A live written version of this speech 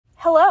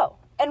Hello,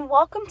 and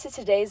welcome to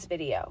today's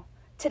video.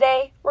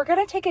 Today, we're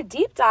going to take a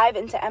deep dive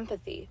into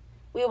empathy.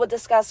 We will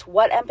discuss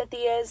what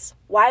empathy is,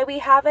 why we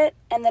have it,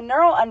 and the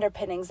neural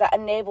underpinnings that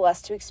enable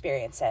us to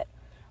experience it.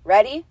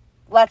 Ready?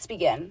 Let's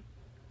begin.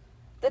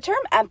 The term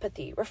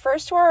empathy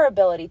refers to our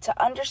ability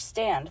to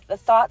understand the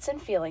thoughts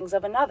and feelings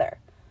of another.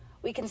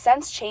 We can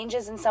sense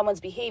changes in someone's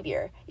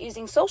behavior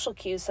using social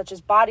cues such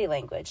as body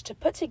language to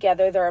put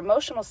together their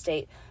emotional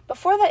state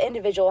before that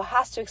individual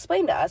has to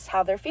explain to us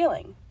how they're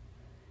feeling.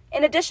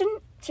 In addition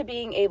to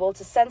being able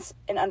to sense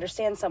and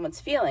understand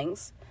someone's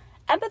feelings,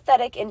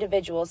 empathetic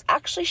individuals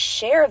actually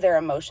share their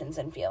emotions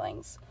and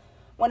feelings.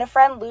 When a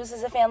friend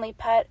loses a family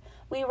pet,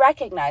 we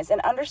recognize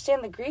and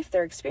understand the grief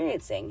they're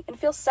experiencing and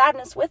feel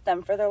sadness with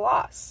them for their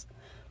loss.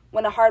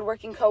 When a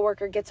hardworking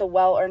coworker gets a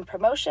well-earned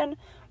promotion,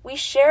 we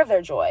share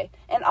their joy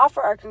and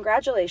offer our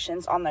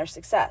congratulations on their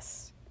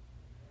success.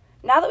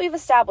 Now that we've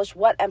established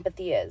what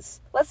empathy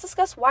is, let's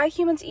discuss why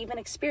humans even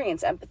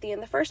experience empathy in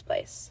the first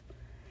place.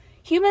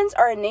 Humans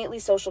are innately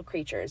social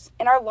creatures,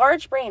 and our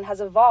large brain has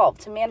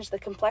evolved to manage the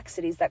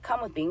complexities that come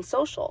with being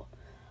social.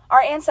 Our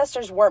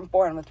ancestors weren't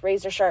born with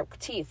razor-sharp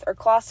teeth or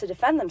claws to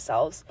defend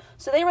themselves,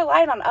 so they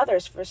relied on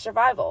others for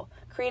survival,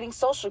 creating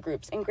social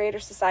groups in greater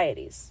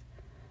societies.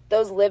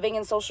 Those living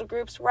in social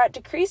groups were at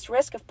decreased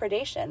risk of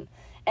predation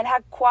and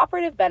had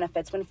cooperative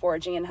benefits when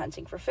foraging and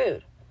hunting for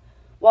food.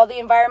 While the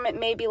environment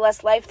may be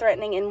less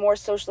life-threatening and more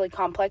socially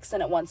complex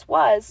than it once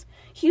was,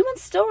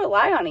 humans still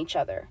rely on each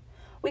other.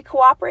 We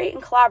cooperate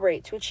and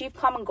collaborate to achieve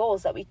common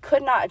goals that we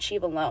could not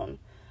achieve alone.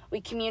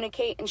 We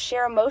communicate and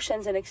share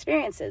emotions and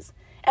experiences,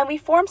 and we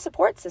form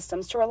support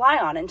systems to rely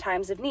on in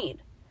times of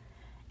need.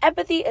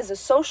 Empathy is a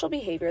social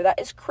behavior that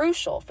is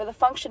crucial for the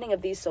functioning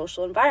of these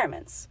social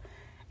environments.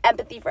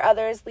 Empathy for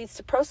others leads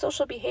to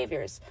prosocial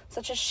behaviors,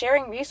 such as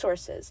sharing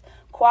resources,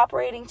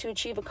 cooperating to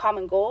achieve a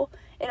common goal,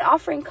 and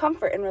offering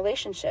comfort in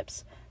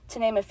relationships, to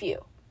name a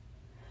few.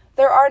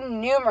 There are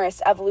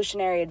numerous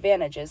evolutionary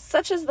advantages,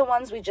 such as the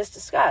ones we just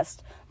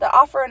discussed, that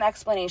offer an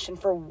explanation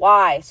for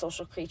why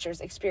social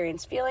creatures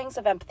experience feelings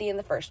of empathy in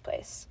the first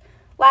place.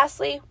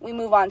 Lastly, we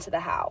move on to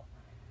the how.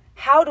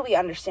 How do we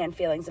understand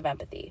feelings of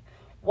empathy?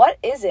 What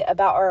is it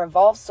about our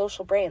evolved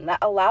social brain that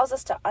allows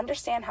us to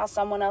understand how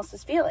someone else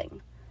is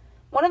feeling?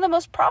 One of the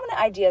most prominent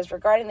ideas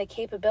regarding the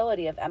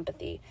capability of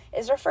empathy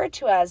is referred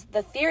to as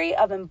the theory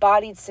of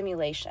embodied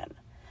simulation.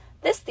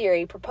 This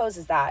theory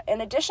proposes that,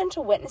 in addition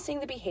to witnessing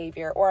the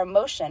behavior or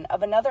emotion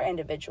of another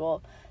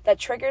individual that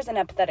triggers an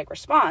empathetic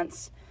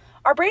response,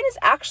 our brain is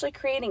actually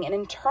creating an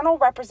internal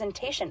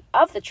representation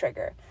of the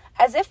trigger,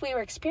 as if we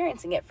were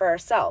experiencing it for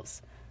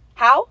ourselves.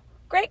 How?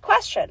 Great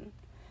question.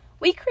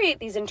 We create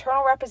these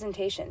internal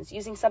representations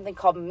using something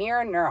called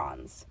mirror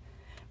neurons.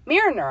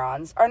 Mirror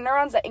neurons are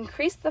neurons that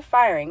increase the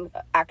firing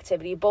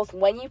activity both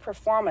when you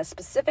perform a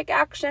specific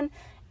action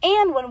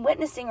and when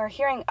witnessing or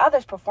hearing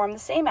others perform the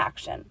same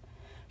action.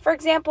 For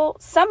example,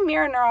 some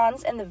mirror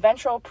neurons in the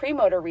ventral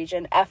premotor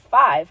region,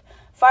 F5,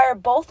 fire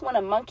both when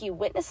a monkey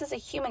witnesses a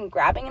human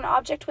grabbing an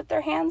object with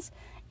their hands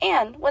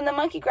and when the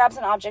monkey grabs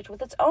an object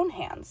with its own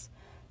hands.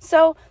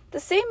 So, the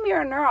same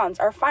mirror neurons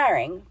are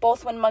firing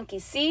both when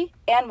monkeys see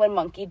and when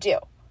monkeys do.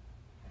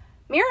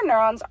 Mirror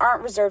neurons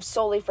aren't reserved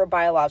solely for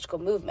biological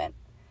movement.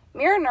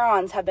 Mirror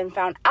neurons have been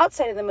found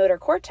outside of the motor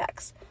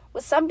cortex,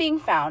 with some being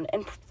found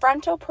in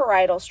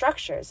frontal-parietal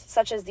structures,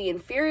 such as the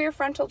inferior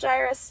frontal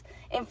gyrus,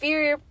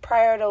 inferior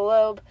parietal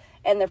lobe,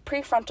 and the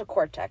prefrontal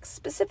cortex,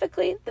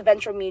 specifically the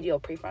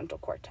ventromedial prefrontal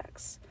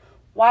cortex.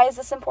 Why is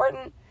this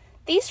important?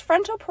 These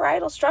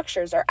frontal-parietal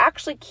structures are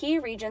actually key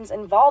regions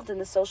involved in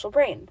the social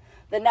brain.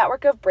 The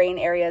network of brain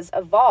areas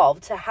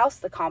evolved to house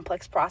the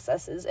complex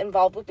processes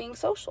involved with being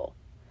social.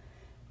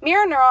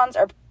 Mirror neurons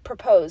are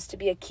proposed to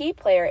be a key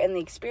player in the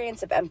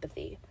experience of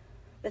empathy.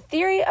 The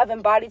theory of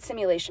embodied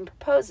simulation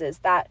proposes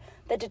that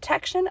the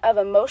detection of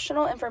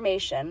emotional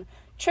information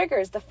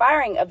triggers the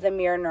firing of the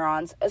mirror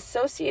neurons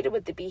associated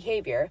with the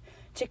behavior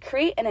to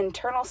create an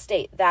internal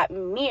state that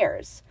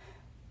mirrors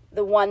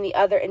the one the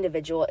other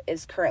individual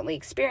is currently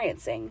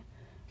experiencing.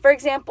 For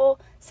example,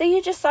 say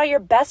you just saw your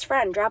best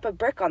friend drop a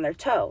brick on their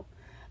toe.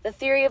 The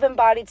theory of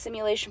embodied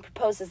simulation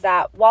proposes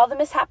that while the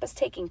mishap is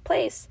taking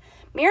place,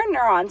 mirror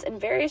neurons in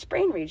various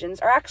brain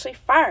regions are actually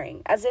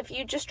firing as if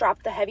you just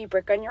dropped the heavy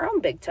brick on your own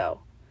big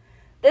toe.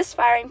 This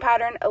firing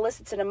pattern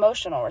elicits an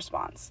emotional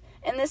response,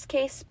 in this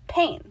case,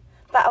 pain,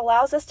 that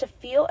allows us to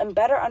feel and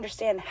better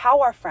understand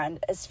how our friend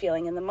is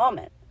feeling in the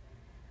moment.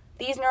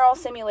 These neural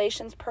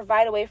simulations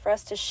provide a way for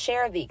us to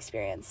share the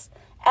experience,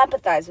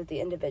 empathize with the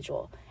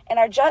individual, and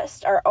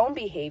adjust our own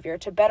behavior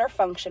to better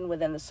function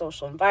within the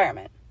social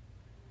environment.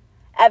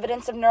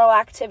 Evidence of neural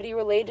activity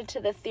related to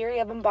the theory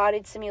of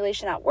embodied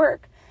simulation at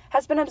work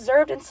has been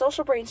observed in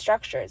social brain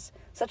structures,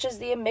 such as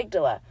the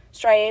amygdala,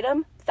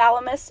 striatum,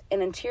 thalamus,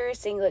 and anterior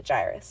cingulate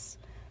gyrus.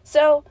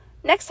 So,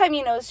 next time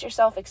you notice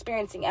yourself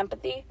experiencing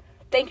empathy,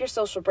 thank your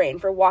social brain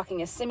for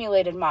walking a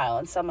simulated mile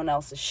in someone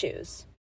else's shoes.